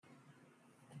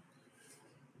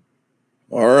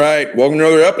All right, welcome to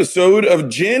another episode of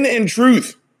Gin and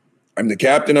Truth. I'm the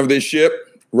captain of this ship,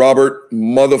 Robert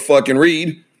motherfucking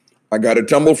Reed. I got a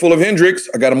tumble full of Hendrix.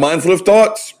 I got a mind full of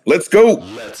thoughts. Let's go.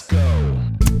 Let's go.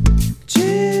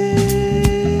 Gin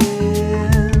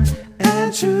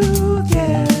and Truth,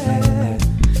 yeah.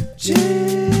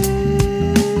 Gin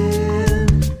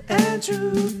and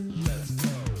Truth. Let's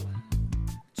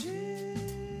go.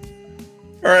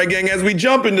 All right, gang, as we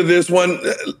jump into this one,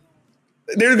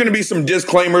 there's going to be some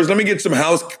disclaimers. Let me get some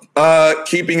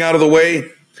housekeeping out of the way.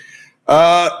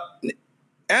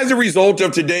 As a result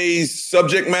of today's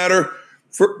subject matter,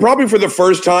 probably for the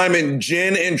first time in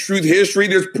Gin and Truth history,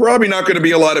 there's probably not going to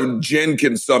be a lot of gin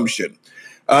consumption.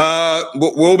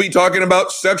 We'll be talking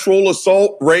about sexual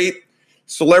assault, rape,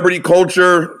 celebrity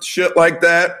culture, shit like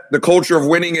that, the culture of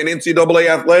winning in NCAA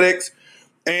athletics.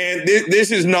 And this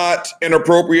is not an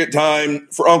appropriate time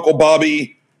for Uncle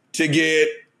Bobby to get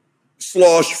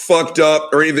slosh fucked up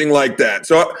or anything like that.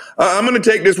 So I'm going to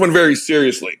take this one very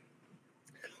seriously.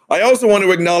 I also want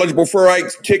to acknowledge before I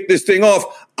kick this thing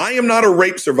off, I am not a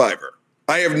rape survivor.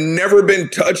 I have never been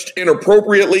touched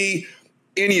inappropriately,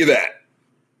 any of that.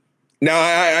 Now,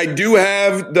 I do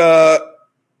have the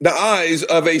eyes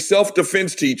of a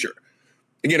self-defense teacher.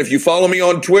 Again, if you follow me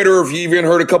on Twitter, if you even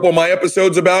heard a couple of my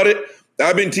episodes about it,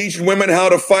 I've been teaching women how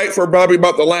to fight for probably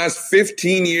about the last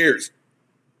 15 years.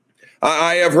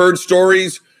 I have heard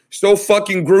stories so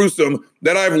fucking gruesome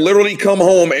that I've literally come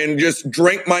home and just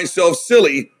drank myself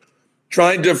silly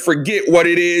trying to forget what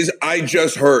it is I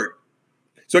just heard.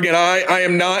 So again, I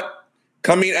am not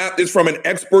coming at this from an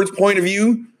expert's point of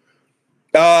view.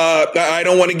 I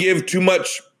don't want to give too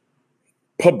much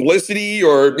publicity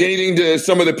or anything to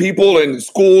some of the people and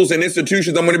schools and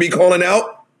institutions I'm going to be calling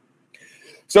out.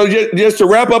 So just to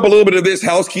wrap up a little bit of this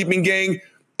housekeeping, gang,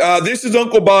 this is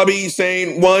Uncle Bobby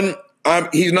saying, one,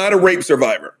 he's not a rape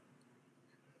survivor.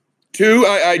 Two,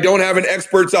 I don't have an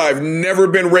expert's eye. I've never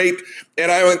been raped.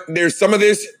 And there's some of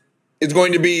this is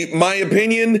going to be my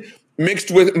opinion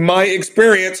mixed with my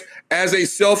experience as a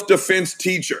self-defense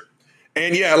teacher.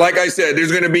 And yeah, like I said,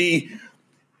 there's going to be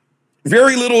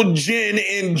very little gin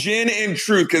and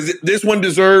truth because this one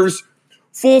deserves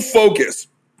full focus.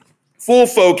 Full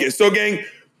focus. So gang,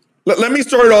 let me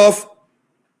start off,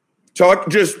 talk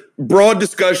just broad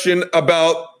discussion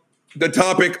about the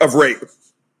topic of rape.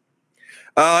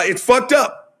 It's fucked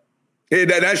up.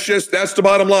 That's the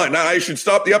bottom line. Now, I should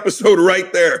stop the episode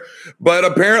right there. But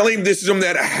apparently this is something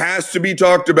that has to be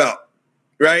talked about,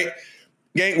 right?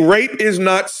 Gang, rape is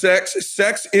not sex.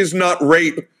 Sex is not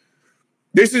rape.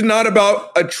 This is not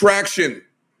about attraction,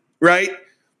 right?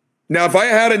 Now, if I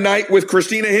had a night with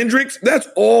Christina Hendricks, that's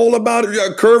all about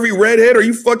a curvy redhead. Are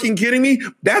you fucking kidding me?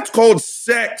 That's called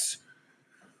sex.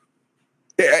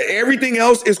 Everything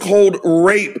else is called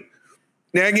rape.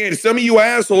 Now, again, some of you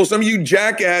assholes, some of you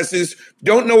jackasses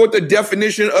don't know what the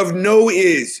definition of no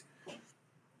is,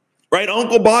 right?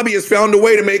 Uncle Bobby has found a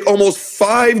way to make almost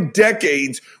 5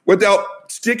 decades without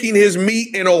sticking his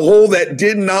meat in a hole that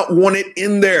did not want it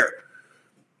in there,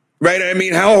 right? I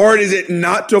mean, how hard is it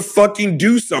not to fucking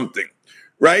do something,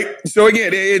 right? So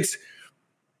again,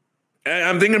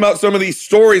 I'm thinking about some of these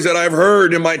stories that I've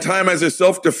heard in my time as a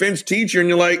self-defense teacher, and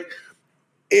you're like,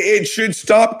 it should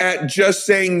stop at just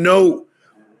saying no.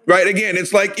 Right. Again,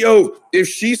 it's like, yo, if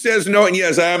she says no, and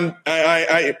yes, I'm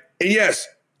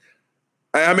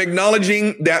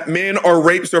acknowledging that men are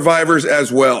rape survivors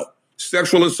as well,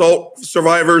 sexual assault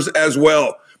survivors as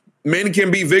well. Men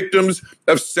can be victims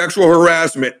of sexual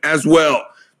harassment as well.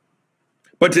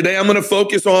 But today I'm going to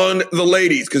focus on the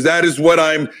ladies because that is what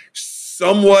I'm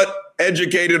somewhat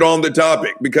educated on the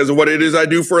topic because of what it is I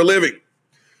do for a living.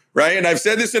 Right. And I've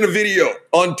said this in a video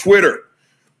on Twitter.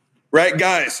 Right,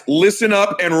 guys, listen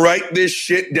up and write this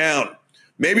shit down.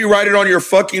 Maybe write it on your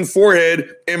fucking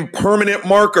forehead in permanent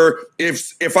marker.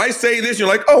 If I say this, you're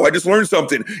like, oh, I just learned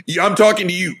something. Yeah, I'm talking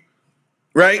to you,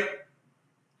 right?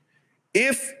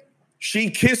 If she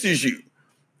kisses you,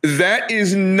 that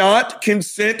is not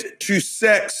consent to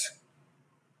sex.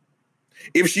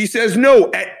 If she says no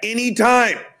at any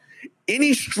time,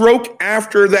 any stroke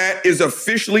after that is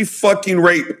officially fucking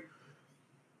rape.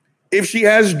 If she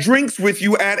has drinks with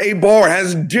you at a bar,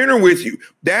 has dinner with you,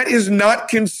 that is not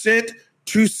consent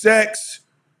to sex.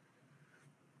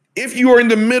 If you are in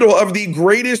the middle of the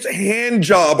greatest hand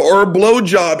job or blow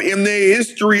job in the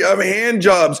history of hand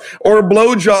jobs or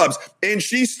blow jobs, and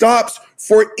she stops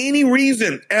for any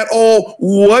reason at all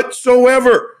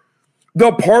whatsoever,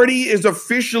 the party is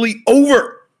officially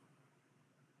over.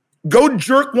 Go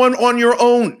jerk one on your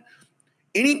own.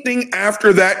 Anything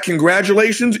after that,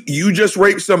 congratulations, you just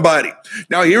raped somebody.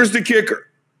 Now, here's the kicker.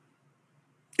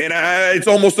 And it's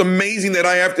almost amazing that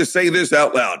I have to say this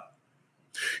out loud.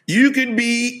 You could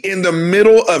be in the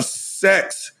middle of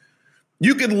sex.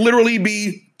 You could literally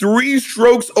be 3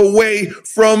 strokes away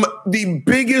from the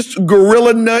biggest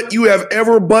gorilla nut you have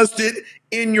ever busted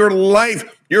in your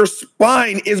life. Your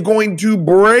spine is going to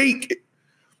break.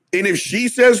 And if she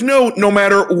says no, no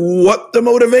matter what the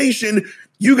motivation,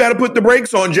 you got to put the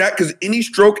brakes on, Jack, because any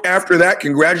stroke after that,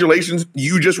 congratulations,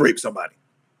 you just raped somebody.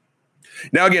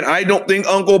 Now, again, I don't think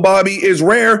Uncle Bobby is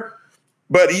rare,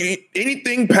 but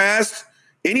anything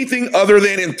other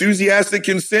than enthusiastic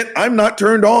consent, I'm not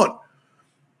turned on.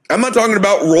 I'm not talking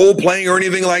about role playing or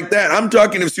anything like that. I'm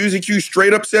talking if Susie Q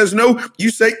straight up says no, you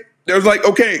say, there's like,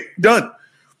 okay, done.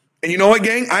 And you know what,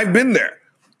 gang? I've been there.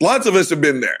 Lots of us have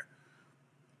been there.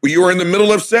 You are in the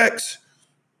middle of sex.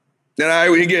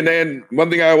 And one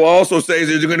thing I will also say is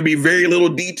there's going to be very little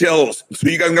details, so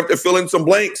you guys have to fill in some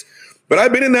blanks. But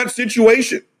I've been in that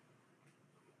situation.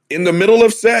 In the middle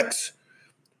of sex,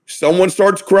 someone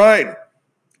starts crying,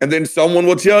 and then someone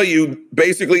will tell you,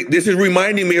 basically, this is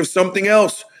reminding me of something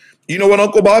else. You know what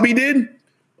Uncle Bobby did?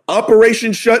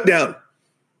 Operation Shutdown.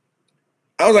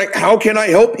 I was like, how can I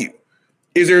help you?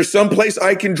 Is there some place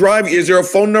I can drive? Is there a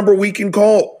phone number we can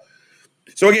call?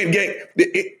 So again, gang,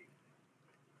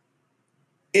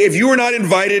 if you are not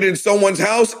invited in someone's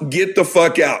house, get the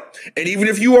fuck out. And even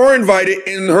if you are invited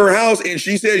in her house and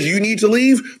she says you need to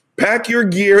leave, pack your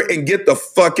gear and get the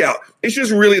fuck out. It's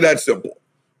just really that simple,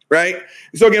 right?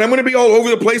 So again, I'm going to be all over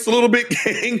the place a little bit,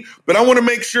 gang, but I want to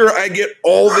make sure I get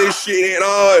all this shit in.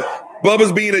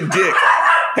 Bubba's being a dick.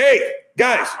 Hey,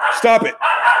 guys, stop it.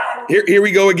 Here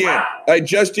we go again. I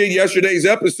just did yesterday's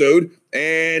episode,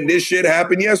 and this shit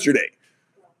happened yesterday.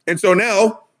 And so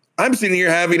now I'm sitting here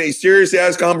having a serious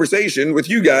ass conversation with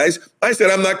you guys. I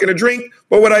said I'm not going to drink,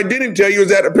 but what I didn't tell you is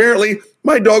that apparently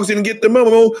my dogs didn't get the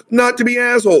memo not to be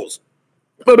assholes.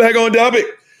 But back on topic.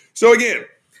 So again,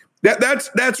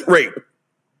 that's rape,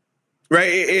 right?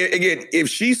 Again, if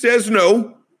she says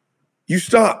no, you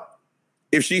stop.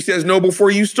 If she says no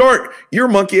before you start, your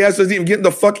monkey ass doesn't even get in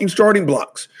the fucking starting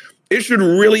blocks. It should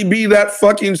really be that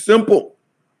fucking simple.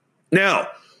 Now,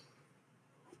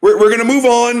 we're going to move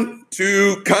on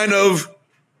to kind of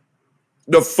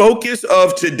the focus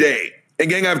of today. And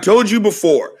gang, I've told you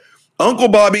before, Uncle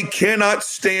Bobby cannot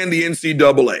stand the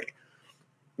NCAA.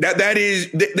 That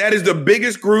is the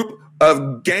biggest group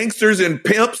of gangsters and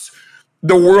pimps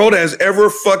the world has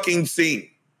ever fucking seen.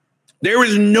 There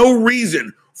is no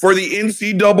reason for the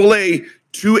NCAA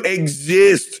to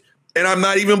exist. And I'm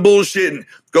not even bullshitting.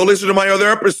 Go listen to my other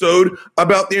episode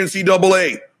about the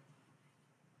NCAA.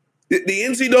 The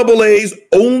NCAA's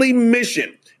only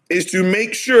mission is to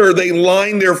make sure they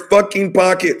line their fucking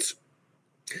pockets.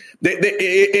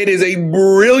 It is a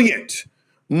brilliant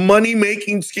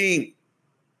money-making scheme.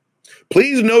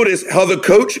 Please notice how the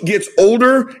coach gets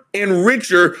older and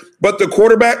richer, but the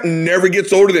quarterback never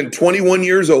gets older than 21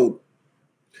 years old.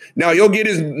 Now, he'll get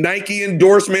his Nike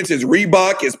endorsements, his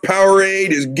Reebok, his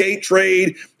Powerade, his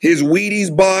Gatorade, his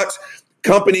Wheaties box,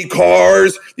 company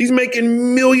cars. He's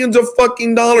making millions of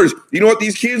fucking dollars. You know what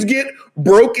these kids get?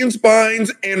 Broken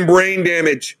spines and brain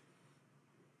damage.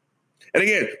 And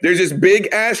again, there's this big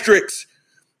asterisk.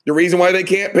 The reason why they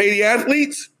can't pay the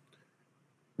athletes?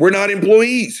 We're not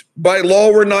employees. By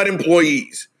law, we're not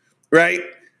employees, right?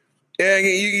 And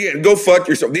again, go fuck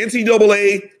yourself. The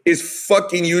NCAA is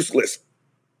fucking useless.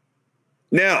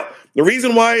 Now, the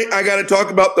reason why I got to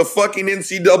talk about the fucking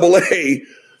NCAA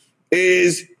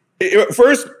is,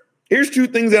 first, here's 2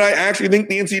 things that I actually think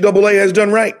the NCAA has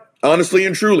done right, honestly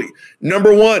and truly.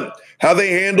 Number 1, how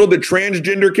they handled the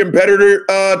transgender competitor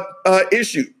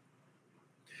issue.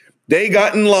 They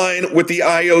got in line with the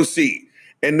IOC,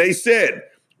 and they said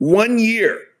 1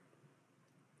 year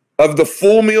of the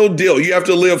full meal deal. You have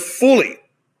to live fully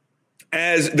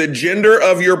as the gender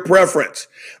of your preference.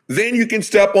 Then you can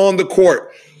step on the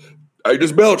court. I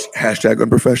just belched.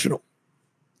 #unprofessional.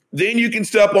 Then you can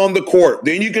step on the court.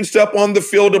 Then you can step on the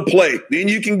field of play. Then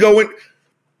you can go in.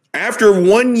 After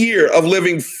 1 year of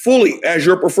living fully as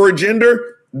your preferred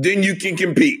gender, then you can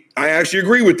compete. I actually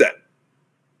agree with that.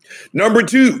 Number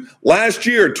 2, last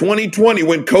year, 2020,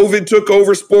 when COVID took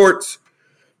over sports,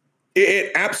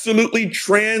 it absolutely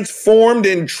transformed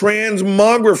and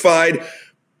transmogrified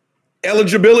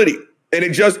eligibility. And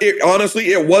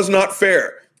honestly, it was not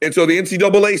fair. And so the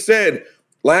NCAA said,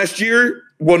 last year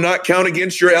will not count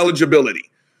against your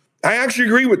eligibility. I actually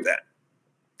agree with that.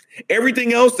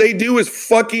 Everything else they do is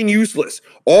fucking useless.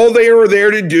 All they are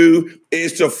there to do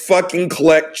is to fucking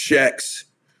collect checks,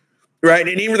 right?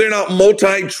 And even if they're not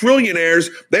multi-trillionaires,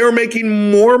 they are making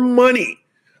more money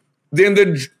then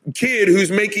the kid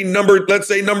who's making let's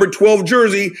say number 12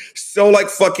 jersey sell like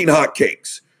fucking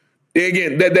hotcakes.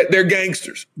 Again, they're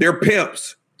gangsters. They're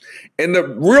pimps. And the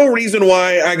real reason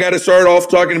why I got to start off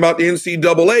talking about the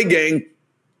NCAA gang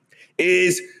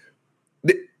is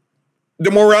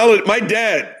the morality. My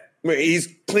dad, he's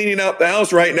cleaning out the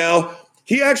house right now.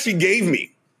 He actually gave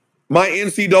me my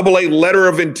NCAA letter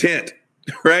of intent,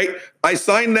 right? I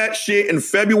signed that shit in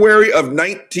February of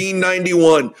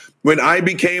 1991 when I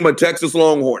became a Texas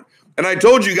Longhorn. And I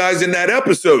told you guys in that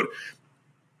episode,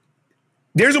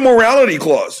 there's a morality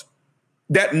clause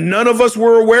that none of us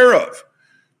were aware of.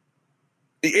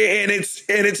 And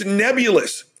it's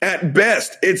nebulous at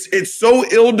best. It's so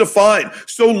ill-defined,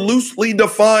 so loosely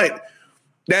defined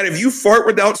that if you fart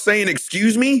without saying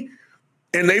excuse me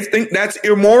and they think that's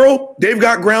immoral, they've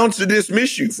got grounds to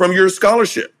dismiss you from your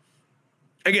scholarship.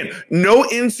 Again, no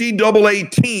NCAA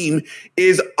team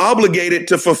is obligated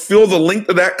to fulfill the length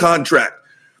of that contract.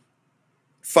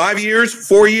 5 years,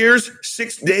 4 years,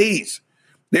 6 days.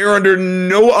 They're under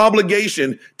no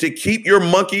obligation to keep your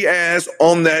monkey ass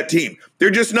on that team. They're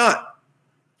just not.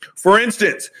 For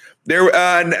instance,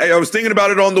 I was thinking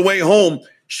about it on the way home.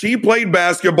 She played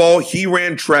basketball. He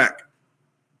ran track.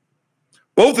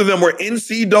 Both of them were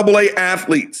NCAA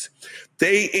athletes.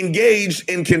 They engaged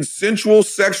in consensual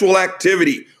sexual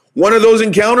activity. One of those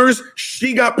encounters,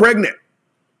 she got pregnant.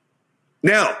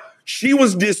 Now, she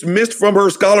was dismissed from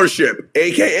her scholarship,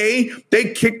 AKA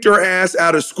they kicked her ass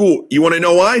out of school. You want to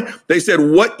know why? They said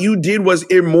what you did was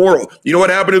immoral. You know what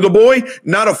happened to the boy?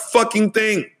 Not a fucking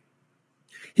thing.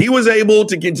 He was able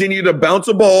to continue to bounce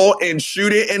a ball and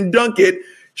shoot it and dunk it.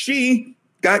 She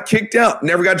got kicked out,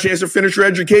 never got a chance to finish her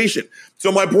education.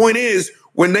 So my point is,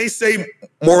 when they say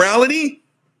morality,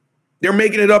 they're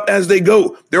making it up as they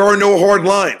go. There are no hard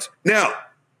lines. Now,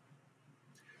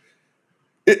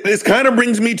 this kind of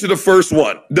brings me to the first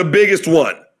one, the biggest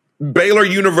one, Baylor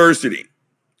University.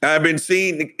 I've been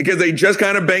seeing, because they just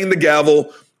kind of banged the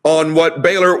gavel on what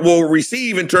Baylor will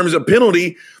receive in terms of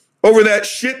penalty over that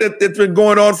shit that's been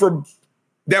going on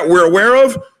that we're aware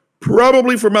of,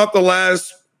 probably for about the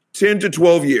last 10 to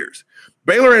 12 years.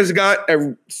 Baylor has got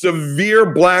a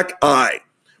severe black eye.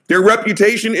 Their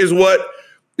reputation is what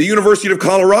the University of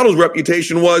Colorado's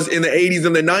reputation was in the 80s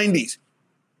and the 90s.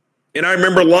 And I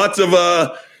remember lots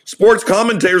of sports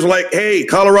commentators like, hey,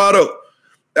 Colorado,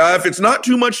 if it's not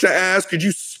too much to ask, could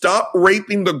you stop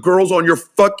raping the girls on your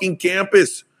fucking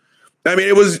campus? I mean,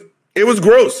 it was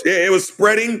gross. It was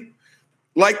spreading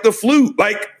like the flu,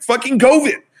 like fucking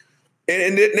COVID.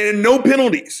 And no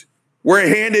penalties were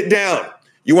handed down.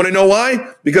 You want to know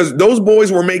why? Because those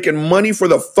boys were making money for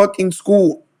the fucking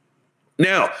school.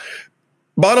 Now,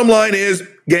 bottom line is,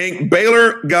 gang,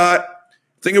 Baylor got,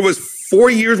 I think it was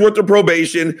 4 years worth of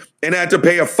probation and had to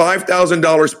pay a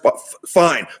 $5,000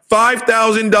 fine.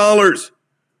 $5,000.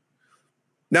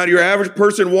 Now, to your average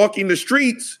person walking the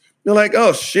streets, they're like,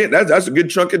 oh, shit, that's a good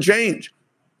chunk of change.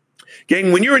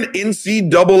 Gang, when you're an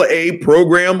NCAA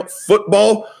program,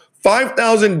 football,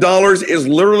 $5,000 is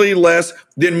literally less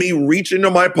than me reaching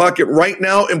into my pocket right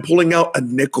now and pulling out a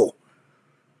nickel.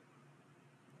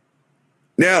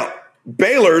 Now,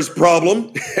 Baylor's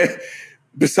problem,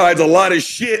 besides a lot of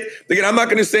shit, again, I'm not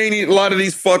going to say a lot of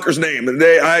these fuckers' names.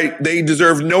 They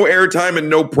deserve no airtime and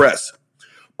no press.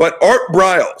 But Art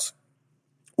Briles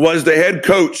was the head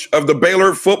coach of the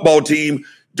Baylor football team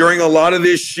during a lot of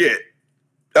this shit.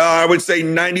 I would say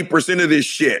 90% of this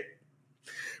shit.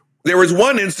 There was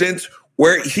one instance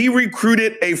where he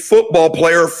recruited a football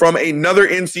player from another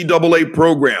NCAA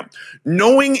program,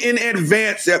 knowing in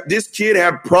advance that this kid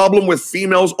had problem with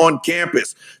females on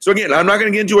campus. So again, I'm not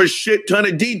going to get into a shit ton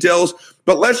of details,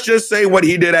 but let's just say what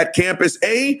he did at campus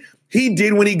A, he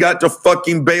did when he got to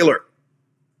fucking Baylor.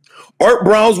 Art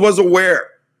Briles was aware.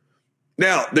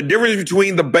 Now, the difference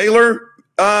between the Baylor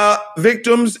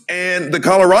victims and the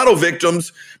Colorado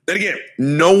victims, then again,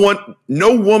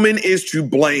 no woman is to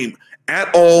blame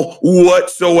at all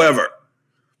whatsoever.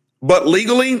 But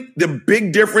legally, the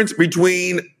big difference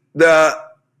between the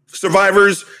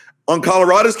survivors on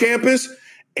Colorado's campus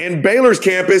and Baylor's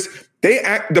campus,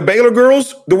 the Baylor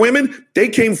girls, the women, they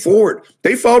came forward.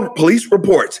 They filed police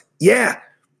reports. Yeah.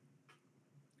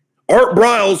 Art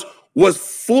Briles was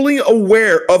fully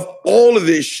aware of all of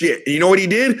this shit. And you know what he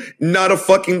did? Not a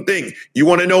fucking thing. You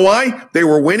want to know why? They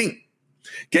were winning.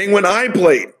 Gang, when I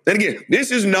played, and again, this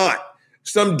is not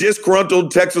some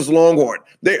disgruntled Texas Longhorn.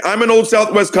 I'm an old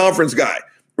Southwest Conference guy,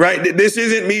 right? This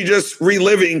isn't me just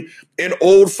reliving an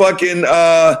old fucking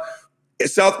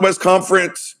Southwest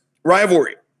Conference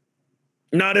rivalry.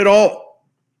 Not at all.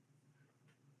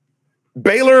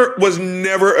 Baylor was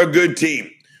never a good team.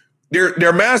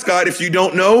 Their mascot, if you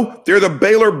don't know, they're the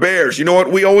Baylor Bears. You know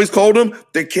what we always called them?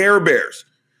 The Care Bears.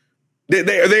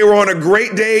 They were on a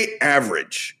great day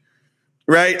average,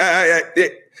 right?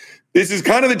 This is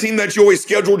kind of the team that you always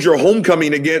scheduled your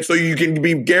homecoming against so you can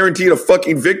be guaranteed a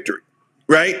fucking victory,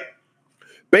 right?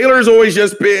 Baylor's always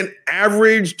just been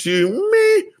average to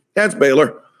meh. That's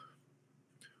Baylor.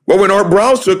 Well, when Art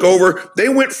Briles took over, they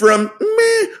went from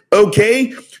meh,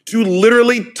 okay, to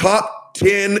literally top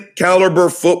 10 caliber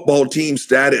football team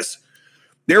status.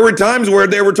 There were times where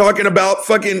they were talking about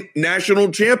fucking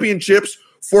national championships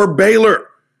for Baylor.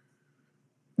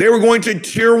 They were going to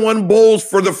tier 1 bowls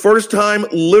for the first time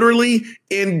literally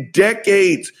in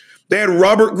decades. They had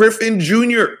Robert Griffin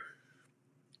Jr.,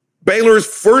 Baylor's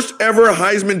first ever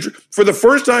Heisman. For the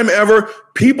first time ever,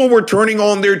 people were turning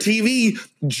on their TV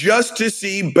just to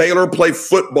see Baylor play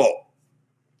football.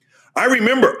 I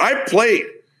remember I played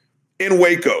in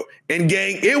Waco, and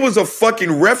gang, it was a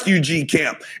fucking refugee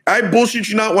camp. I bullshit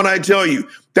you not when I tell you,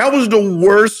 that was the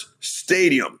worst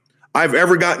stadium I've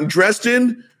ever gotten dressed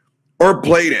in or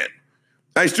played in.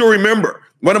 I still remember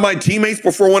one of my teammates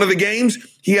before one of the games,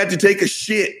 he had to take a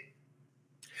shit.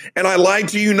 And I lied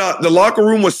to you not. The locker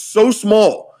room was so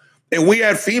small, and we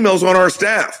had females on our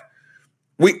staff.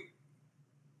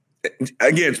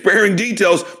 Again, sparing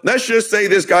details, let's just say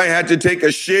this guy had to take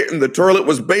a shit and the toilet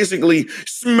was basically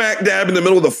smack dab in the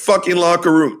middle of the fucking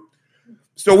locker room.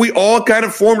 So we all kind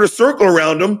of formed a circle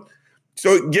around him,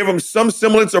 so give him some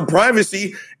semblance of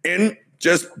privacy, and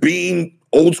just being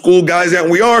old school guys that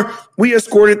we are, we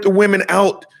escorted the women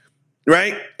out,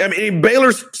 right? I mean,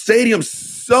 Baylor's stadium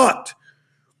sucked.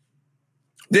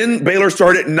 Then Baylor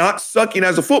started not sucking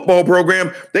as a football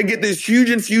program. They get this huge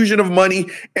infusion of money,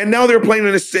 and now they're playing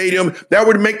in a stadium that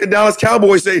would make the Dallas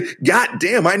Cowboys say, God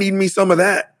damn, I need me some of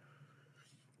that.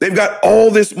 They've got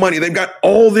all this money. They've got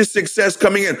all this success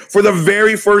coming in for the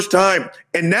very first time.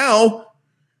 And now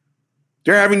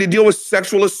they're having to deal with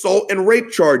sexual assault and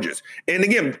rape charges. And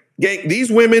again, gang, these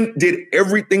women did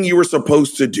everything you were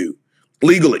supposed to do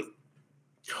legally.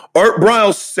 Art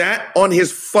Briles sat on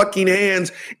his fucking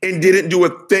hands and didn't do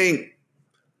a thing.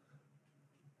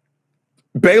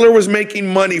 Baylor was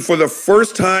making money for the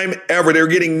first time ever. They were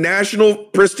getting national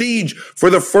prestige for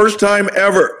the first time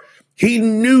ever. He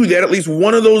knew that at least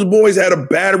one of those boys had a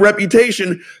bad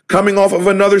reputation coming off of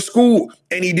another school,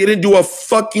 and he didn't do a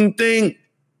fucking thing.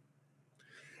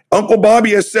 Uncle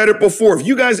Bobby has said it before. If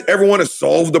you guys ever want to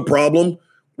solve the problem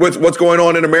with what's going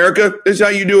on in America, this is how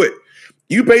you do it.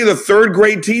 You pay the third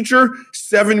grade teacher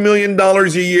 $7 million a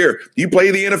year. You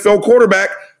pay the NFL quarterback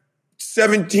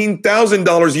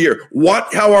 $17,000 a year.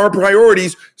 Watch how our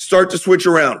priorities start to switch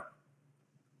around.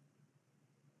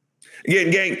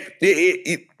 Again, gang,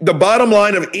 the bottom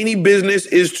line of any business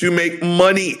is to make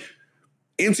money.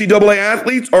 NCAA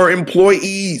athletes are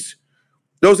employees.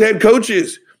 Those head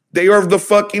coaches, they are the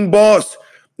fucking boss.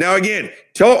 Now, again,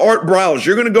 tell Art Briles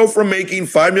you're going to go from making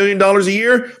 $5 million a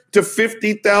year to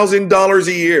 $50,000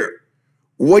 a year.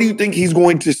 What do you think he's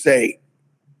going to say?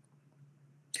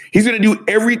 He's going to do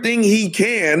everything he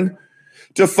can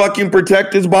to fucking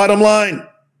protect his bottom line.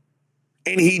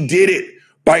 And he did it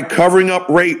by covering up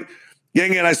rape.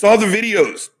 Gang, and I saw the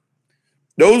videos.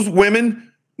 Those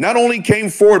women not only came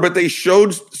forward, but they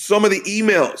showed some of the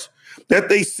emails that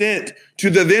they sent to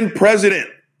the then president,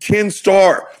 Ken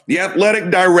Starr, the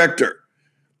athletic director,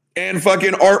 and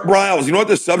fucking Art Briles. You know what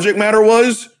the subject matter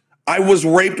was? I was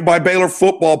raped by Baylor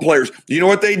football players. You know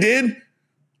what they did?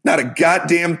 Not a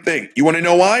goddamn thing. You want to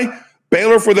know why?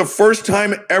 Baylor, for the first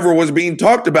time ever, was being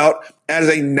talked about as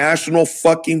a national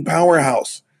fucking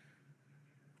powerhouse.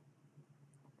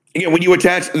 Again, when you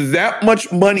attach that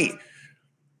much money,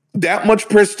 that much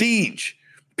prestige,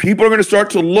 people are going to start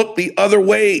to look the other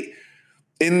way.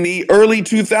 In the early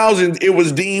 2000s, it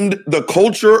was deemed the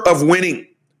culture of winning.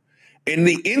 And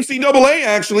the NCAA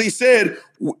actually said,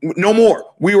 no more.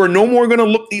 We were no more going to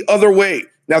look the other way.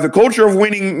 Now, the culture of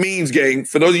winning means, gang,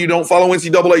 for those of you who don't follow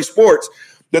NCAA sports,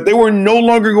 that they were no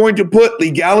longer going to put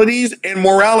legalities and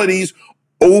moralities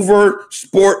over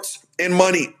sports and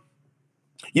money.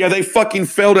 Yeah, they fucking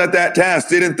failed at that task,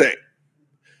 didn't they?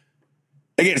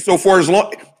 Again, so for as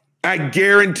long, I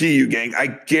guarantee you, gang, I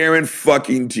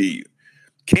guarantee you,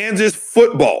 Kansas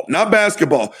football, not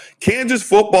basketball. Kansas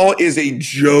football is a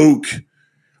joke.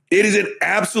 It is an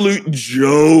absolute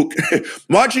joke.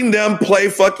 Watching them play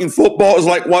fucking football is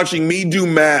like watching me do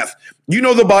math. You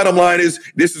know the bottom line is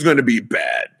this is going to be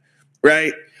bad,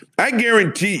 right? I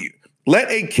guarantee you, let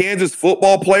a Kansas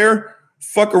football player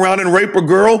fuck around and rape a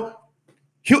girl,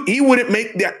 he wouldn't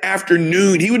make the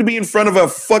afternoon. He would be in front of a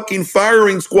fucking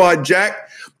firing squad, Jack.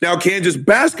 Now, Kansas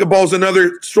basketball is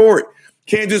another story.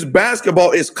 Kansas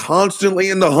basketball is constantly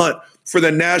in the hunt for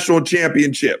the national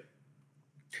championship.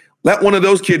 Let one of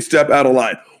those kids step out of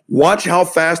line. Watch how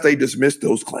fast they dismiss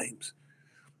those claims.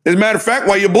 As a matter of fact,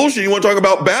 while you're bullshitting, you want to talk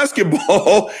about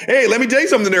basketball? Hey, let me tell you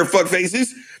something there, fuckfaces.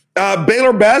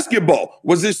 Baylor basketball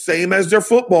was the same as their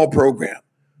football program.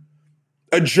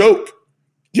 A joke.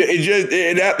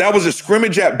 That was a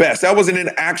scrimmage at best. That wasn't an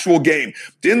actual game.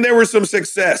 Then there was some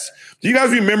success. Do you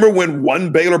guys remember when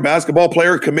one Baylor basketball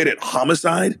player committed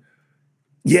homicide?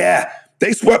 Yeah,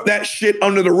 they swept that shit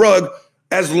under the rug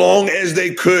as long as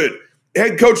they could.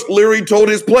 Head coach literally told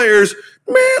his players,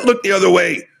 man, look the other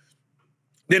way.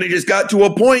 Then it just got to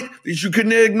a point that you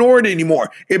couldn't ignore it anymore.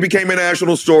 It became a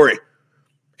national story.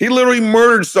 He literally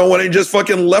murdered someone and just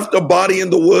fucking left a body in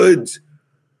the woods.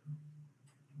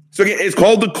 So again, it's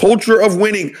called the culture of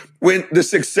winning. When the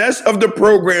success of the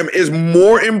program is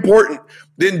more important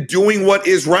than doing what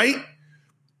is right,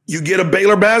 you get a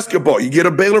Baylor basketball. You get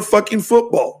a Baylor fucking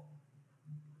football.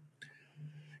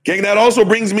 Gang, that also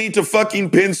brings me to fucking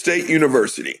Penn State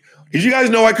University. Did you guys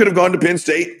know I could have gone to Penn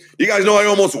State? You guys know I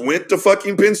almost went to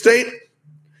fucking Penn State?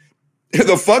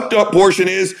 The fucked up portion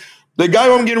is the guy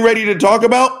who I'm getting ready to talk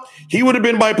about, he would have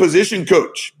been my position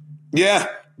coach. Yeah,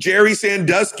 Jerry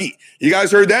Sandusky. You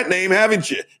guys heard that name, haven't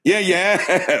you? Yeah, you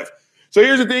have. So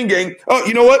here's the thing, gang. Oh,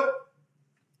 you know what?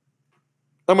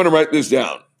 I'm going to write this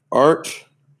down. Art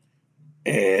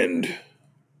and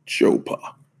Chopa.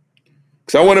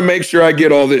 Because I want to make sure I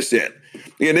get all this in.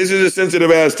 Again, this is a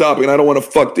sensitive-ass topic, and I don't want to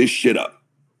fuck this shit up.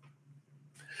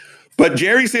 But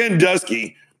Jerry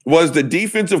Sandusky was the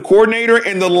defensive coordinator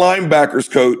and the linebackers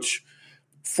coach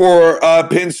for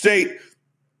Penn State.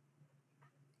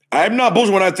 I'm not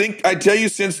bullshit when I tell you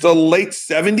since the late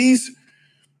 70s.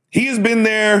 He has been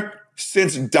there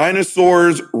since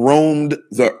dinosaurs roamed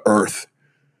the earth.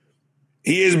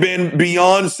 He has been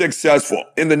beyond successful.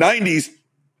 In the 90s,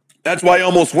 that's why I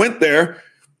almost went there.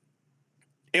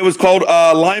 It was called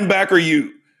Linebacker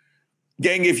U.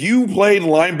 Gang, if you played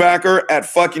linebacker at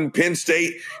fucking Penn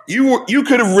State, you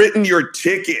could have written your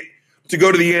ticket to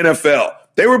go to the NFL.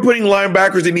 They were putting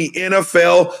linebackers in the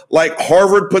NFL like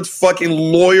Harvard puts fucking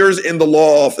lawyers in the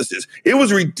law offices. It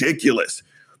was ridiculous.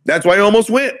 That's why I almost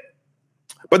went.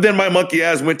 But then my monkey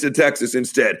ass went to Texas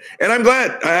instead. And I'm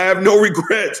glad. I have no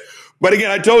regrets. But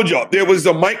again, I told y'all, there was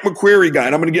a Mike McQuarrie guy,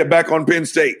 and I'm going to get back on Penn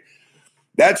State.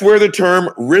 That's where the term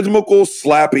rhythmical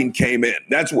slapping came in.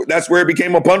 That's where it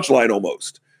became a punchline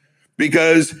almost.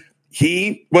 Because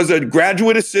he was a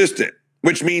graduate assistant,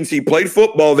 which means he played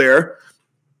football there,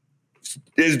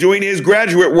 is doing his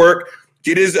graduate work,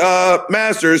 get his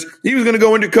master's. He was going to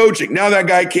go into coaching. Now that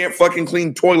guy can't fucking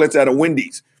clean toilets at a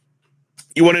Wendy's.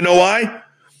 You want to know why?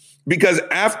 Because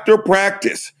after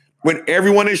practice, when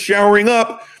everyone is showering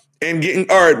up and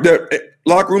the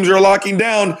locker rooms are locking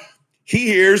down, he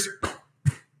hears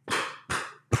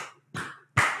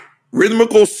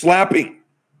rhythmical slapping.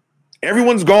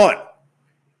 Everyone's gone.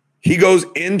 He goes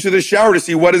into the shower to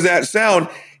see what is that sound.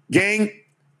 Gang,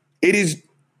 it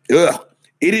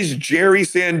is Jerry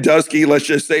Sandusky, let's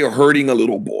just say, hurting a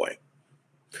little boy.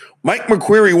 Mike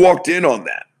McQuarrie walked in on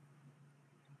that.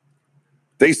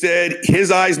 They said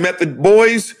his eyes met the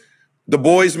boys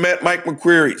met Mike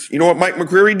McQuarrie's. You know what Mike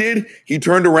McQuarrie did? He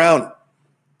turned around.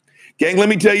 Gang, let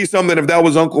me tell you something if that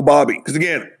was Uncle Bobby. Because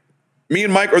again, me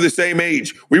and Mike are the same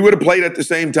age. We would have played at the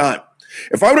same time.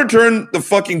 If I would have turned the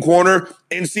fucking corner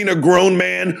and seen a grown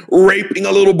man raping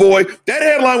a little boy, that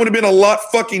headline would have been a lot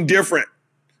fucking different,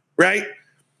 right?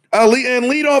 And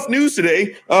lead off news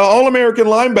today, All-American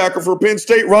linebacker for Penn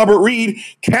State, Robert Reed,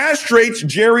 castrates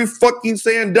Jerry fucking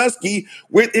Sandusky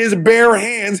with his bare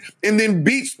hands and then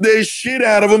beats the shit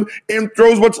out of him and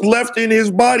throws what's left in his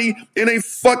body in a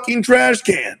fucking trash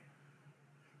can.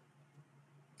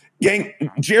 Gang,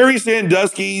 Jerry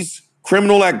Sandusky's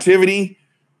criminal activity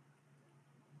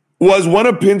was one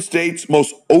of Penn State's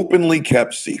most openly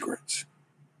kept secrets.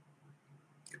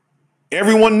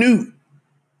 Everyone knew.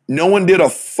 No one did a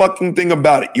fucking thing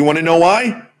about it. You want to know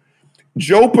why?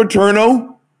 Joe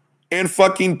Paterno and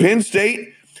fucking Penn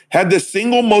State had the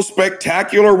single most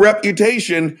spectacular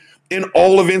reputation in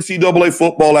all of NCAA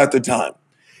football at the time.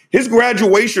 His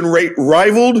graduation rate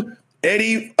rivaled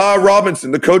Eddie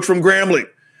Robinson, the coach from Grambling.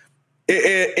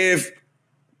 If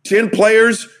 10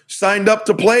 players signed up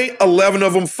to play, 11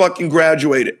 of them fucking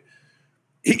graduated.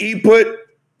 He put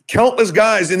countless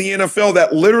guys in the NFL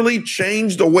that literally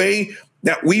changed the way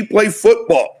that we play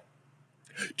football.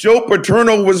 Joe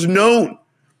Paterno was known.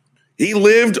 He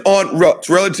lived on,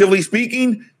 relatively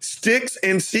speaking, sticks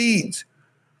and seeds.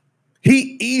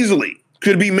 He easily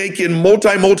could be making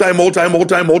multi-millions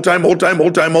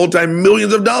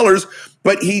of dollars,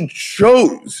 but he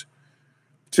chose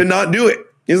to not do it.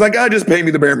 He's like, just pay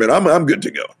me the bare minimum. I'm good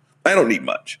to go. I don't need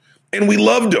much. And we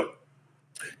loved him.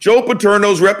 Joe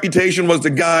Paterno's reputation was the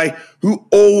guy who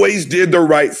always did the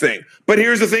right thing. But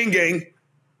here's the thing, gang.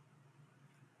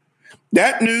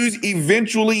 That news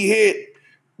eventually hit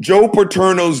Joe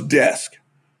Paterno's desk.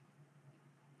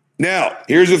 Now,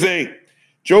 here's the thing.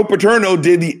 Joe Paterno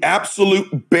did the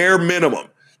absolute bare minimum,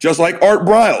 just like Art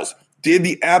Briles did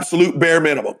the absolute bare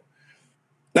minimum.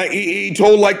 Like he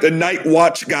told like the night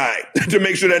watch guy to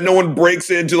make sure that no one breaks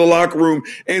into the locker room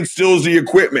and steals the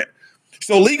equipment.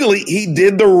 So legally, he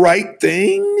did the right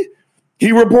thing.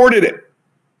 He reported it.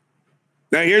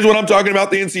 Now, here's what I'm talking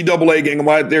about, the NCAA gang, and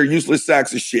why they're useless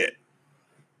sacks of shit.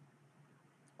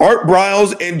 Art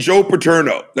Briles and Joe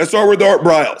Paterno. Let's start with Art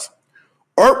Briles.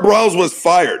 Art Briles was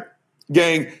fired,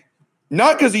 gang,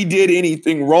 not because he did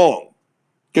anything wrong.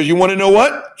 Because you want to know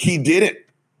what? He didn't.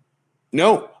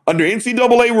 No. Under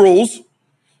NCAA rules,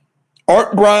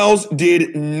 Art Briles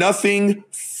did nothing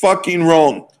fucking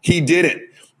wrong. He didn't.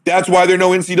 That's why there are no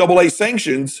NCAA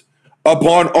sanctions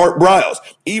upon Art Briles.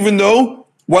 Even though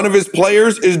one of his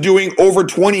players is doing over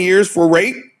 20 years for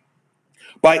rape,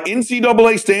 by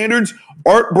NCAA standards,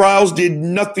 Art Briles did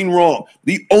nothing wrong.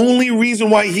 The only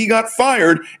reason why he got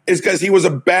fired is because he was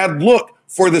a bad look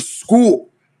for the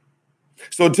school.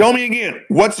 So tell me again,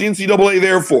 what's the NCAA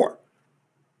there for?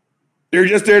 They're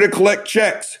just there to collect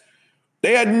checks.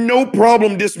 They had no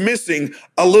problem dismissing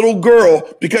a little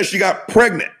girl because she got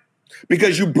pregnant,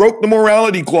 because you broke the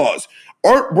morality clause.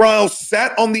 Art Briles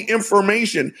sat on the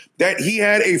information that he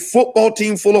had a football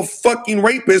team full of fucking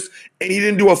rapists and he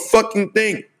didn't do a fucking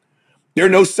thing. There are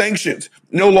no sanctions,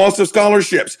 no loss of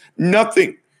scholarships,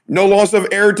 nothing, no loss of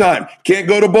airtime. Can't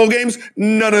go to bowl games,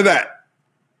 none of that.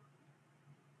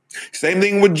 Same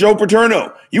thing with Joe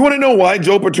Paterno. You want to know why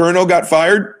Joe Paterno got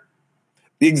fired?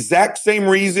 The exact same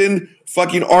reason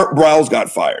fucking Art Briles got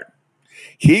fired.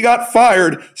 He got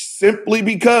fired simply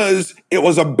because it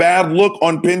was a bad look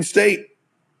on Penn State.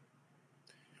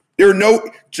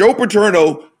 Joe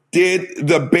Paterno did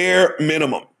the bare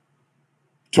minimum.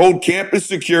 Told campus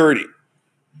security.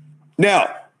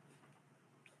 Now,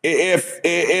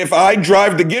 if I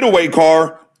drive the getaway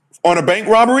car on a bank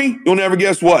robbery, you'll never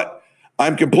guess what.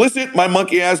 I'm complicit, my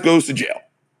monkey ass goes to jail,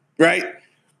 right?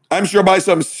 I'm sure by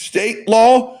some state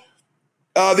law,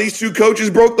 these two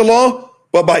coaches broke the law,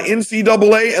 but by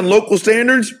NCAA and local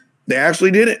standards, they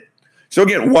actually did it. So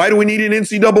again, why do we need an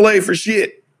NCAA for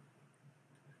shit?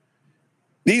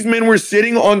 These men were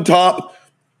sitting on top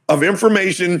of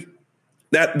information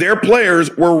that their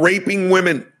players were raping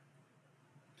women.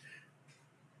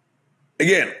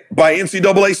 Again, by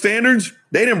NCAA standards,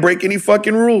 they didn't break any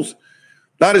fucking rules.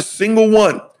 Not a single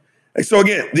one. And so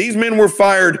again, these men were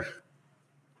fired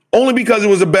only because it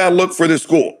was a bad look for the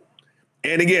school.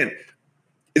 And again,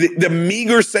 the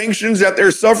meager sanctions that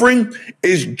they're suffering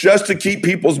is just to keep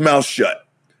people's mouths shut.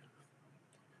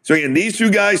 So again, these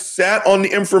two guys sat on the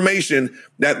information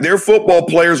that their football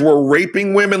players were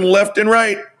raping women left and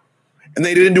right, and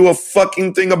they didn't do a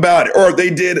fucking thing about it. Or they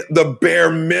did the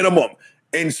bare minimum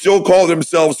and still call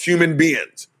themselves human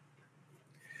beings.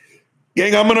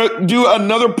 Gang, I'm going to do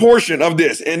another portion of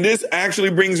this, and this actually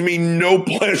brings me no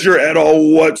pleasure at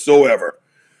all whatsoever.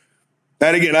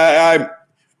 And again,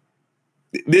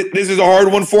 this is a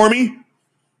hard one for me,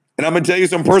 and I'm going to tell you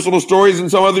some personal stories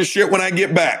and some other shit when I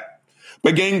get back.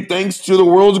 But gang, thanks to the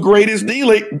world's greatest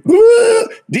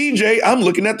DJ, I'm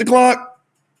looking at the clock,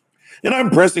 and I'm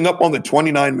pressing up on the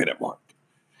 29-minute mark.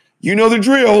 You know the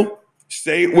drill.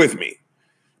 Say it with me.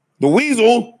 The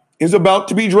weasel is about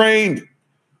to be drained.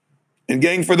 And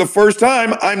gang, for the first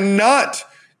time, I'm not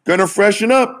going to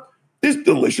freshen up this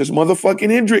delicious motherfucking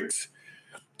Hendrix.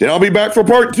 Then I'll be back for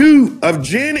part 2 of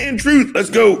Gin and Truth. Let's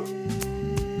go.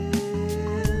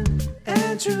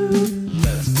 And truth.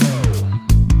 Let's go.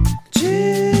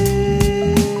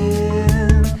 Gin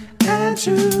and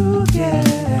truth,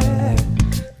 yeah.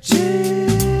 Gin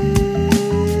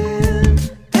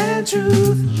and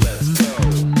truth. Let's go.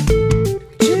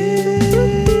 Gin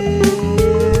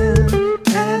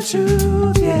and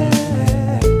truth,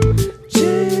 yeah.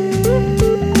 Gin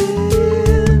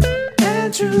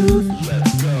and truth.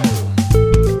 Let's go.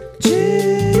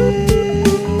 Gin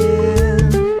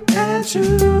and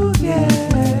truth, yeah.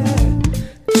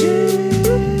 Gin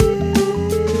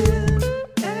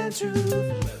and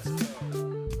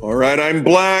truth. All right, I'm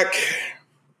black.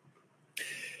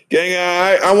 Gang,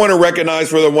 I want to recognize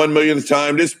for the 1 millionth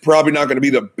time, this is probably not going to be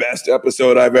the best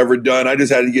episode I've ever done. I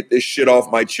just had to get this shit off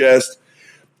my chest.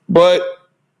 But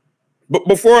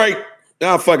before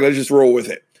fuck it, let's just roll with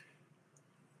it.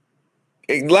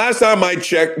 Last time I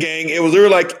checked, gang, it was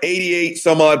literally like 88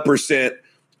 some odd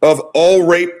 % of all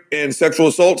rape and sexual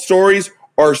assault stories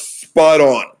are spot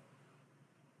on.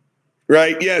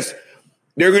 Right? Yes,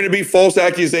 there are going to be false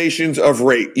accusations of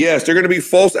rape. Yes, there are going to be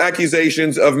false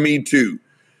accusations of Me Too.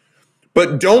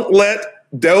 But don't let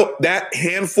that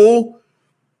handful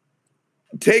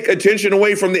take attention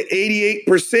away from the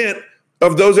 88%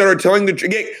 of those that are telling the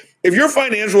truth. If your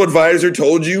financial advisor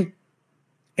told you,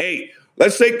 hey,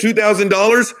 let's take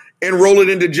 $2,000 and roll it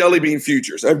into Jelly Bean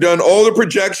futures. I've done all the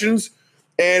projections,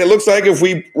 and it looks like if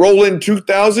we roll in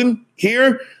 2,000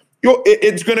 here,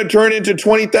 it's going to turn into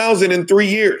 20,000 in 3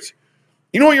 years.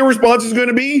 You know what your response is going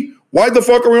to be? Why the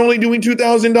fuck are we only doing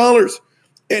 $2,000?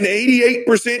 An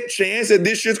 88% chance that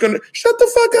this shit's going to shut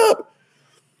the fuck up.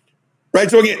 Right?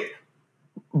 So again,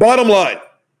 bottom line,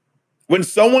 when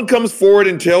someone comes forward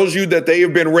and tells you that they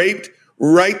have been raped,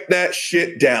 write that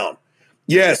shit down.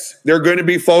 Yes, there are going to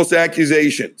be false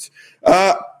accusations.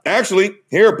 Actually,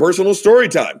 here, personal story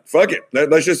time. Fuck it.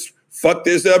 Let's just fuck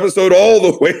this episode all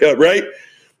the way up, right?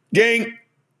 Gang,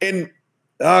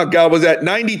 was that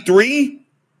 93?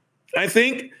 I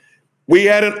think we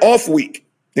had an off week.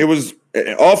 It was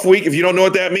an off week. If you don't know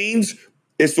what that means,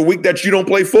 it's the week that you don't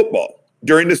play football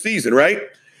during the season, right?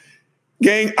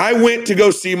 Gang, I went to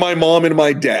go see my mom and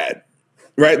my dad,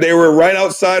 right? They were right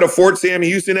outside of Fort Sam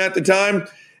Houston at the time.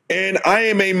 And I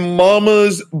am a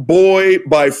mama's boy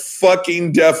by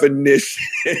fucking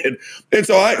definition. And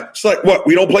so it's like, what,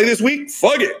 we don't play this week?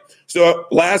 Fuck it. So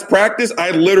last practice,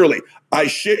 I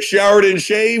shit showered and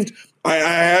shaved. I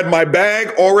had my bag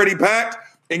already packed.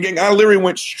 And gang, I literally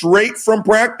went straight from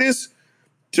practice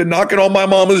to knocking on my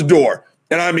mama's door.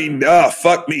 And I mean,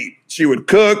 fuck me. She would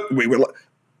cook.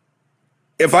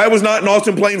 If I was not in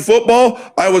Austin playing football,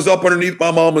 I was up underneath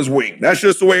my mama's wing. That's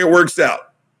just the way it works out.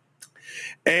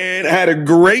 And I had a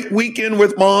great weekend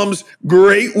with moms,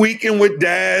 great weekend with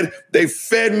dad. They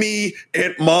fed me,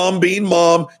 and mom being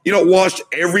mom, washed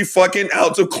every fucking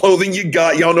ounce of clothing you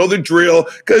got. Y'all know the drill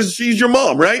because she's your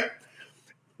mom, right?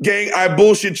 Gang, I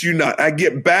bullshit you not. I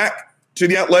get back to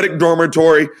the athletic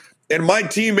dormitory, and my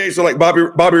teammates are like, Bobby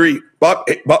Reed,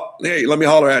 hey, let me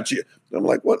holler at you. And I'm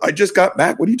like, what? I just got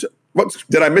back. What are you what?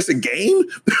 Did I miss a game?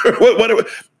 what?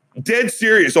 Dead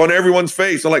serious on everyone's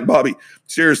face. I'm like, Bobby,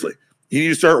 seriously. You need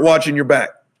to start watching your back.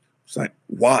 It's like,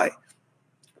 why?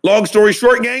 Long story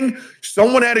short, gang,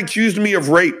 someone had accused me of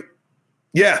rape.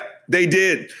 Yeah, they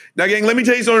did. Now, gang, let me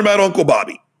tell you something about Uncle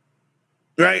Bobby.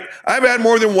 Right? I've had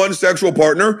more than one sexual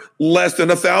partner, less than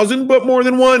 1,000, but more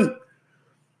than one.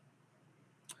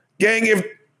 Gang,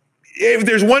 if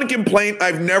there's one complaint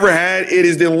I've never had, it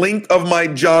is the length of my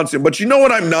Johnson. But you know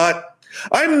what I'm not?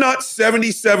 I'm not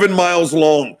 77 miles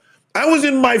long. I was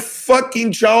in my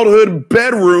fucking childhood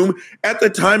bedroom at the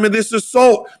time of this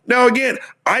assault. Now, again,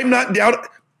 I'm not doubting.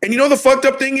 And you know the fucked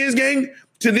up thing is, gang?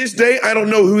 To this day, I don't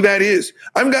know who that is.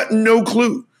 I've got no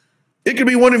clue. It could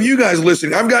be one of you guys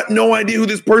listening. I've got no idea who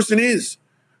this person is,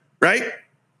 right?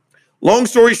 Long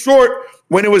story short,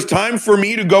 when it was time for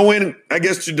me to go in, I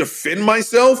guess, to defend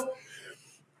myself,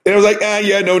 it was like,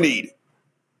 yeah, no need.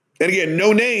 And again,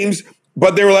 no names.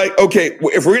 But they were like, okay,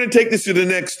 if we're going to take this to the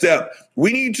next step,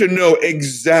 we need to know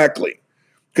exactly.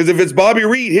 Because if it's Bobby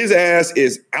Reed, his ass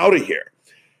is out of here.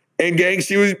 And gang,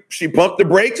 she pumped the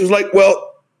brakes. It was like,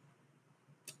 well,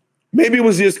 maybe it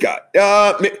was this guy.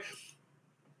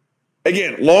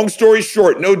 Again, long story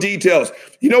short, no details.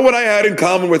 You know what I had in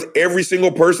common with every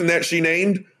single person that she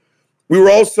named? We were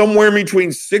all somewhere between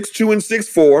 6'2" and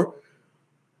 6'4".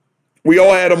 We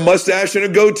all had a mustache and a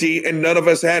goatee, and none of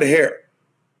us had hair.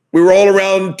 We were all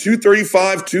around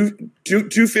 235,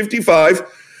 255.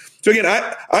 So again,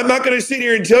 I'm not going to sit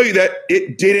here and tell you that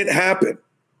it didn't happen.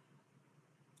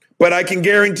 But I can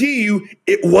guarantee you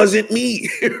it wasn't me,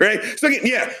 right? So again,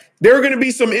 yeah, there are going to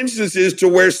be some instances to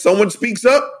where someone speaks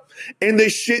up and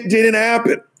this shit didn't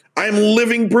happen. I'm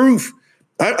living proof.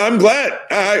 I'm glad.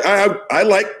 I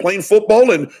like playing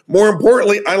football, and more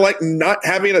importantly, I like not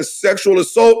having a sexual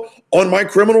assault on my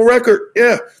criminal record.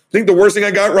 Yeah, I think the worst thing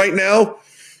I got right now,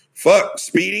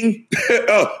 speeding,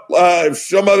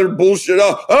 some other bullshit.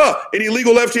 An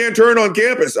illegal left-hand turn on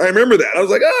campus. I remember that. I was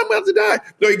like, I'm about to die.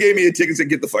 No, he gave me a ticket and said,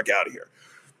 get the fuck out of here.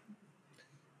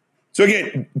 So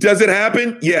again, does it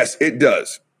happen? Yes, it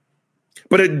does.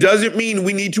 But it doesn't mean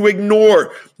we need to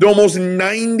ignore the almost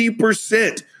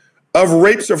 90% of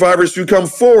rape survivors who come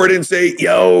forward and say,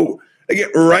 yo, again,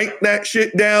 write that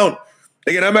shit down.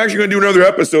 Again, I'm actually going to do another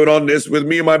episode on this with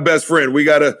me and my best friend. We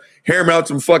got to hammer out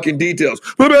some fucking details.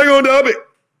 But back on topic.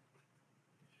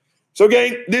 So,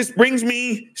 gang, this brings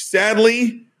me,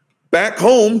 sadly, back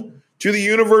home to the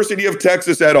University of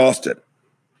Texas at Austin.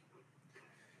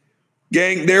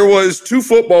 Gang, there was 2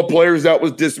 football players that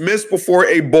was dismissed before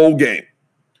a bowl game.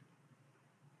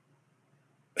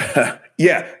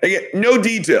 Yeah, again, no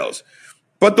details.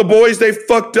 But the boys, they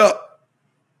fucked up.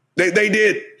 They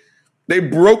did. They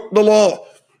broke the law.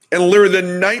 And literally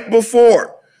the night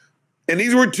before, and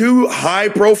these were two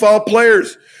high-profile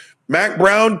players, Mac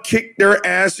Brown kicked their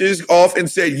asses off and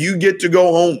said, you get to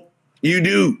go home. You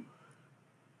do.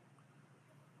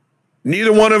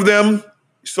 Neither one of them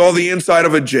saw the inside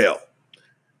of a jail.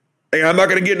 And I'm not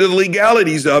going to get into the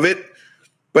legalities of it.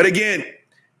 But again,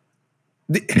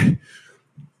 the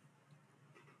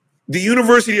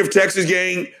University of Texas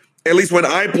gang, at least when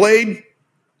I played,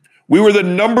 we were the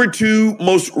number 2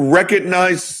 most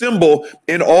recognized symbol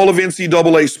in all of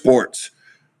NCAA sports.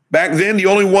 Back then, the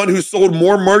only one who sold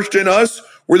more merch than us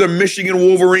were the Michigan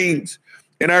Wolverines.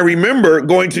 And I remember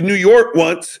going to New York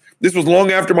once. This was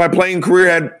long after my playing career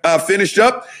had finished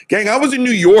up. Gang, I was in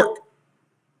New York.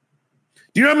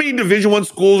 Do you know how many Division I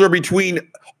schools are between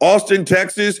Austin,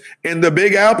 Texas, and the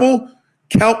Big Apple?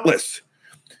 Countless.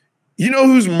 You know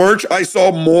whose merch I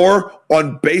saw more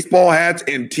on baseball hats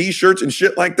and T-shirts and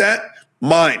shit like that?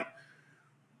 Mine.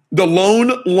 The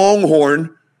lone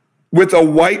Longhorn with a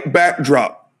white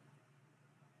backdrop.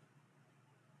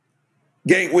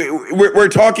 Gang, we're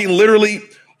talking literally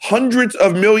hundreds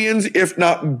of millions, if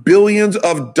not billions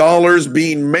of dollars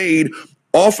being made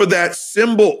off of that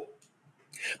symbol.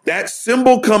 That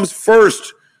symbol comes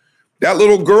first. That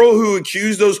little girl who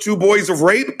accused those 2 boys of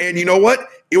rape, and you know what?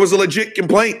 It was a legit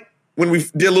complaint when we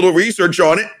did a little research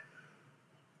on it.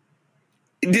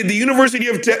 The University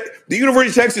of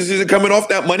Texas isn't coming off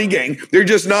that money, gang. They're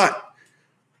just not.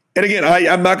 And again,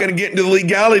 I'm not going to get into the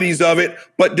legalities of it,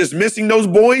 but dismissing those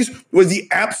boys was the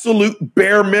absolute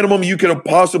bare minimum you could have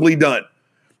possibly done.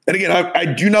 And again, I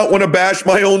do not want to bash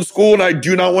my own school, and I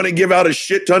do not want to give out a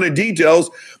shit ton of details,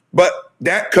 but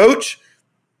that coach,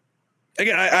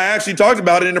 again, I actually talked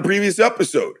about it in a previous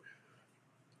episode.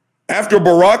 After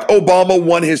Barack Obama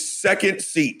won his 2nd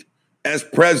seat as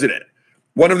president,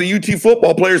 one of the UT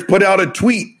football players put out a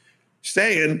tweet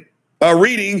saying,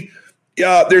 reading,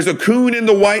 there's a coon in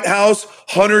the White House,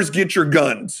 hunters get your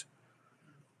guns.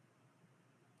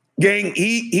 Gang,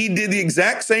 he did the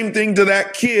exact same thing to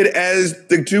that kid as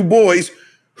the 2 boys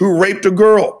who raped a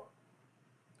girl.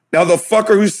 Now, the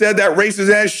fucker who said that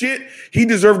racist ass shit, he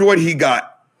deserved what he got.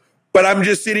 But I'm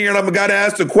just sitting here and I'm got to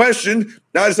ask the question.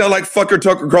 Now I sound like fucker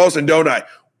Tucker Carlson, don't I?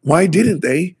 Why didn't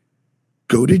they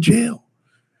go to jail?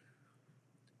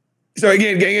 So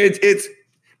again, gang, it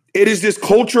is this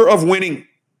culture of winning.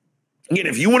 Again,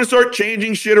 if you want to start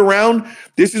changing shit around,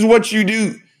 this is what you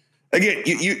do. Again,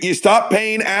 you stop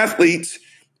paying athletes,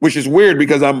 which is weird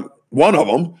because I'm one of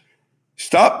them.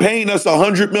 Stop paying us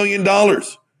 $100 million.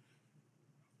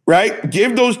 Right?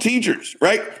 Give those teachers,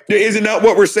 right? Isn't that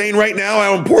what we're saying right now,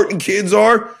 how important kids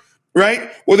are,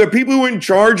 right? Well, the people who are in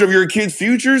charge of your kids'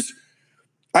 futures,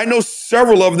 I know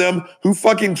several of them who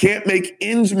fucking can't make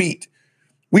ends meet.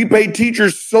 We pay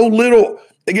teachers so little.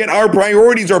 Again, our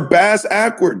priorities are bass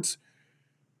backwards.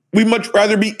 We much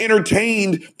rather be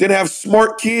entertained than have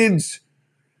smart kids.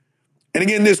 And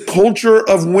again, this culture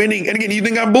of winning. And again, you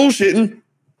think I'm bullshitting?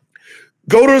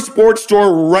 Go to a sports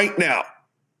store right now.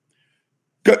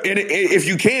 And if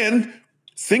you can,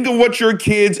 think of what your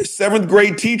kid's 7th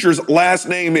grade teacher's last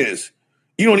name is.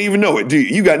 You don't even know it, do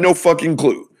you? You got no fucking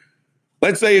clue.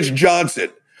 Let's say it's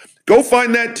Johnson. Go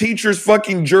find that teacher's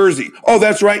fucking jersey. Oh,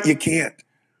 that's right, you can't.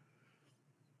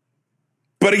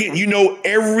 But again, you know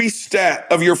every stat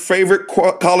of your favorite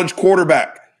college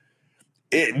quarterback.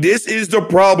 This is the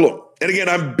problem. And again,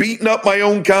 I'm beating up my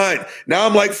own kind. Now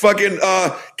I'm like fucking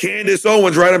Candace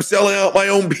Owens, right? I'm selling out my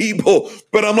own people.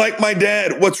 But I'm like my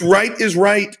dad. What's right is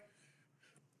right.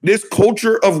 This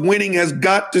culture of winning has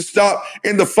got to stop.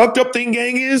 And the fucked up thing,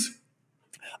 gang, is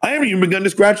I haven't even begun to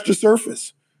scratch the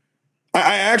surface.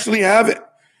 I actually haven't.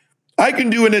 I can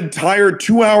do an entire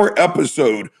 2-hour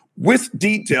episode with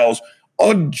details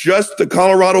on just the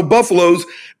Colorado Buffaloes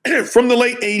from the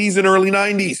late 80s and early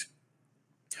 90s.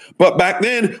 But back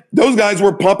then, those guys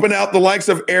were pumping out the likes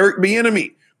of Eric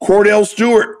Bieniemy, Cordell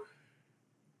Stewart.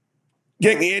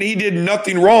 And he did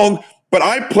nothing wrong, but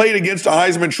I played against a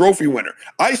Heisman Trophy winner.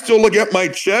 I still look at my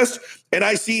chest and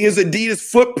I see his Adidas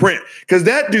footprint because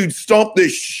that dude stomped the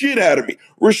shit out of me.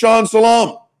 Rashaan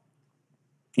Salaam.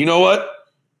 You know what?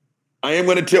 I am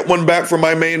going to tip one back for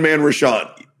my main man, Rashaan.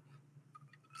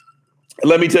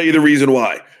 Let me tell you the reason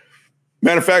why.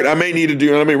 Matter of fact, I may need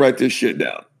to let me write this shit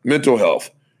down. Mental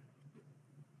health.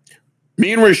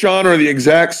 Me and Rashaan are the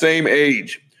exact same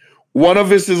age. One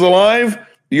of us is alive,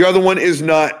 the other one is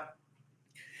not.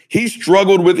 He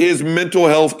struggled with his mental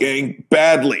health, gang,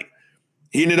 badly.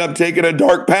 He ended up taking a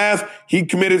dark path. He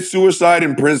committed suicide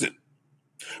in prison.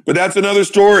 But that's another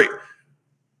story.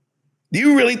 Do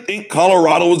you really think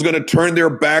Colorado was going to turn their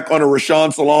back on a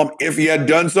Rashawn Salam if he had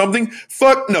done something?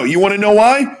 Fuck no. You want to know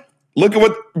why? Look at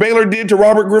what Baylor did to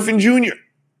Robert Griffin Jr.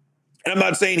 And I'm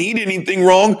not saying he did anything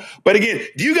wrong, but again,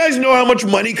 do you guys know how much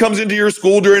money comes into your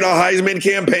school during a Heisman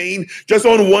campaign just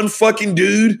on one fucking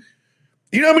dude?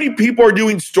 You know how many people are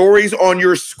doing stories on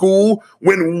your school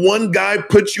when one guy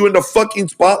puts you in the fucking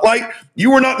spotlight?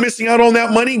 You are not missing out on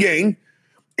that money, gang.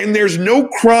 And there's no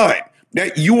crime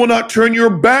that you will not turn your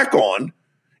back on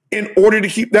in order to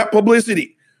keep that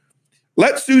publicity.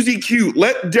 Let Susie Q,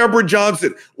 let Deborah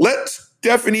Johnson, let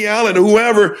Stephanie Allen,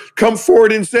 whoever, come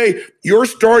forward and say, your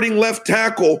starting left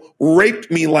tackle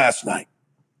raped me last night.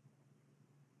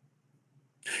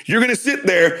 You're going to sit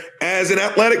there as an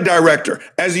athletic director,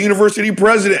 as a university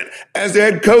president, as the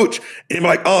head coach, and be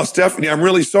like, oh, Stephanie, I'm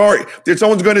really sorry. Then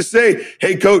someone's going to say,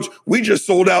 hey, coach, we just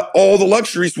sold out all the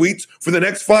luxury suites for the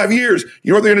next 5 years.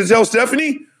 You know what they're going to tell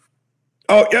Stephanie?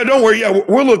 Oh, yeah, don't worry. Yeah,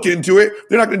 we'll look into it.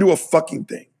 They're not going to do a fucking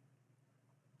thing.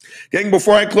 Gang,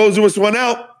 before I close this one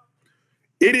out,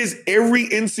 it is every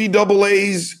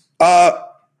NCAA's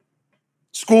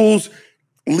school's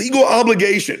legal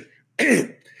obligation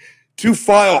to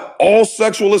file all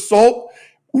sexual assault,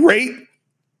 rape,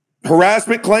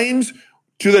 harassment claims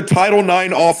to the Title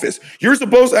IX office. You're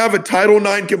supposed to have a Title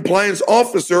IX compliance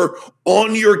officer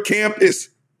on your campus.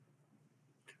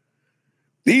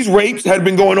 These rapes had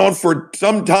been going on for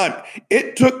some time.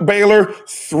 It took Baylor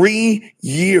 3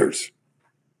 years.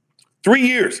 3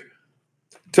 years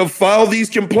to file these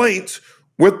complaints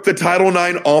with the Title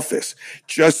IX office.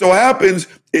 Just so happens,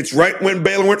 it's right when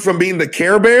Baylor went from being the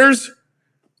Care Bears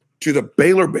to the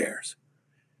Baylor Bears,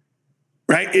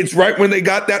 right? It's right when they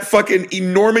got that fucking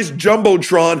enormous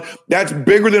Jumbotron that's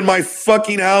bigger than my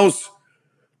fucking house.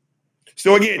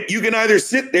 So again, you can either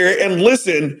sit there and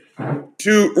listen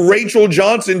to Rachel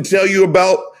Johnson tell you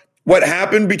about what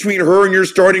happened between her and your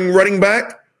starting running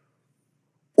back,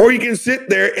 or you can sit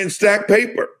there and stack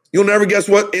paper. You'll never guess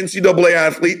what NCAA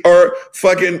athlete or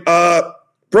fucking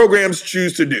programs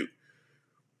choose to do.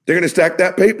 They're going to stack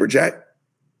that paper, Jack.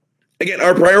 Again,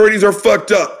 our priorities are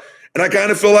fucked up. And I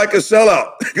kind of feel like a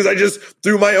sellout because I just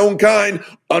threw my own kind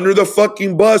under the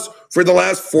fucking bus for the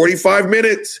last 45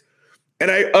 minutes. And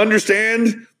I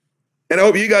understand, and I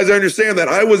hope you guys understand that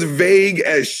I was vague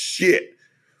as shit.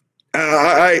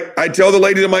 I tell the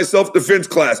ladies in my self-defense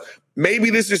class, maybe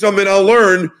this is something I'll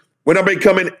learn when I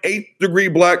become an 8th degree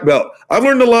black belt. I've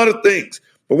learned a lot of things,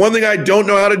 but one thing I don't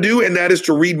know how to do, and that is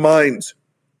to read minds.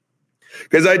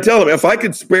 Because I tell them, if I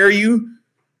could spare you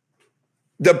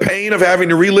the pain of having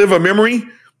to relive a memory,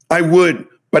 I would,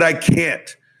 but I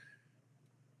can't.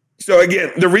 So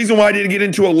again, the reason why I didn't get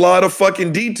into a lot of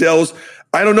fucking details,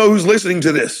 I don't know who's listening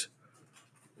to this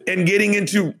and getting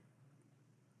into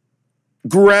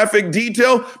graphic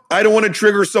detail. I don't want to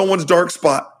trigger someone's dark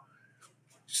spot.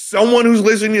 Someone who's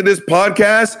listening to this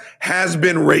podcast has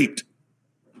been raped.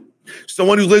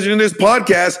 Someone who's listening to this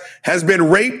podcast has been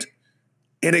raped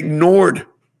and ignored.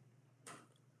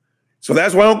 So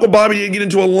that's why Uncle Bobby didn't get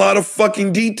into a lot of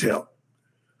fucking detail.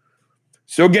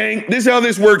 So gang, this is how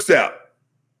this works out.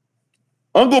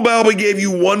 Uncle Bobby gave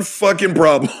you one fucking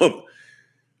problem.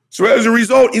 So as a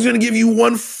result, he's going to give you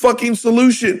one fucking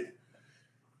solution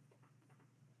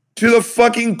to the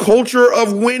fucking culture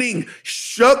of winning.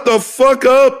 Shut the fuck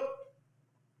up.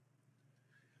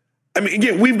 I mean,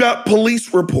 again, we've got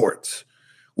police reports.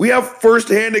 We have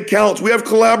firsthand accounts. We have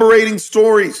collaborating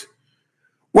stories.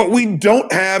 What we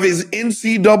don't have is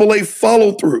NCAA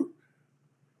follow through.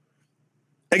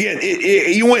 Again,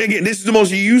 this is the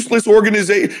most useless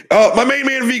organization. My main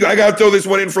man Vigo, I gotta throw this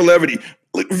one in for levity.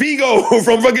 Vigo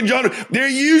from fucking John, they're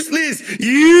useless.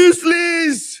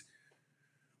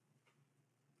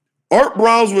 Art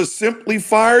Briles was simply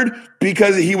fired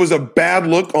because he was a bad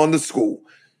look on the school.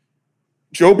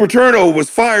 Joe Paterno was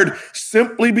fired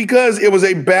simply because it was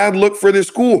a bad look for the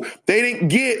school. They didn't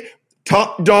get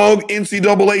top dog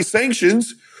NCAA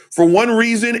sanctions for one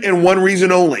reason and one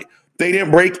reason only. They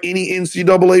didn't break any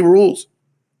NCAA rules.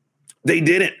 They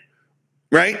didn't,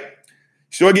 right?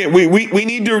 So again, we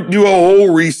need to do a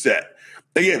whole reset.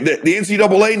 Again, the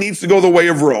NCAA needs to go the way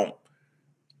of Rome.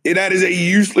 That is a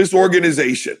useless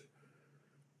organization.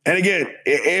 And again,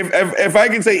 if I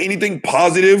can say anything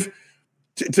positive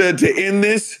to end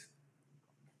this,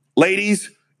 ladies,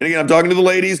 and again, I'm talking to the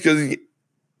ladies because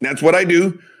that's what I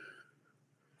do.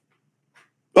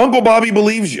 Uncle Bobby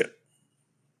believes you.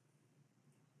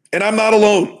 And I'm not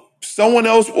alone. Someone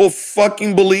else will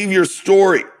fucking believe your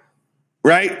story,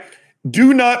 right?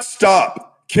 Do not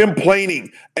stop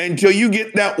complaining until you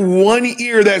get that one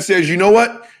ear that says, you know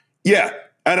what? Yeah,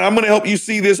 and I'm going to help you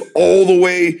see this all the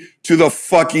way to the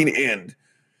fucking end.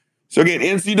 So again,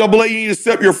 NCAA, you need to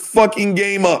step your fucking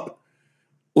game up.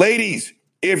 Ladies,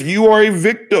 if you are a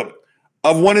victim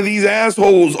of one of these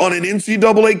assholes on an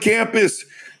NCAA campus,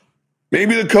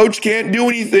 maybe the coach can't do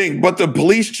anything, but the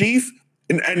police chief,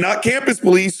 and not campus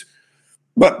police,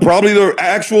 but probably the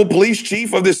actual police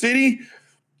chief of the city,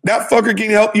 that fucker can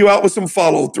help you out with some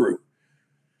follow through.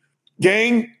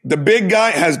 Gang, the big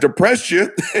guy has depressed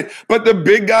you, but the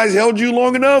big guy's held you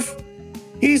long enough.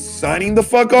 He's signing the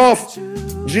fuck off.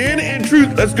 Gin and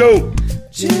Truth, let's go.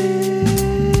 Gin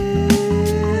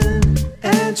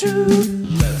and Truth.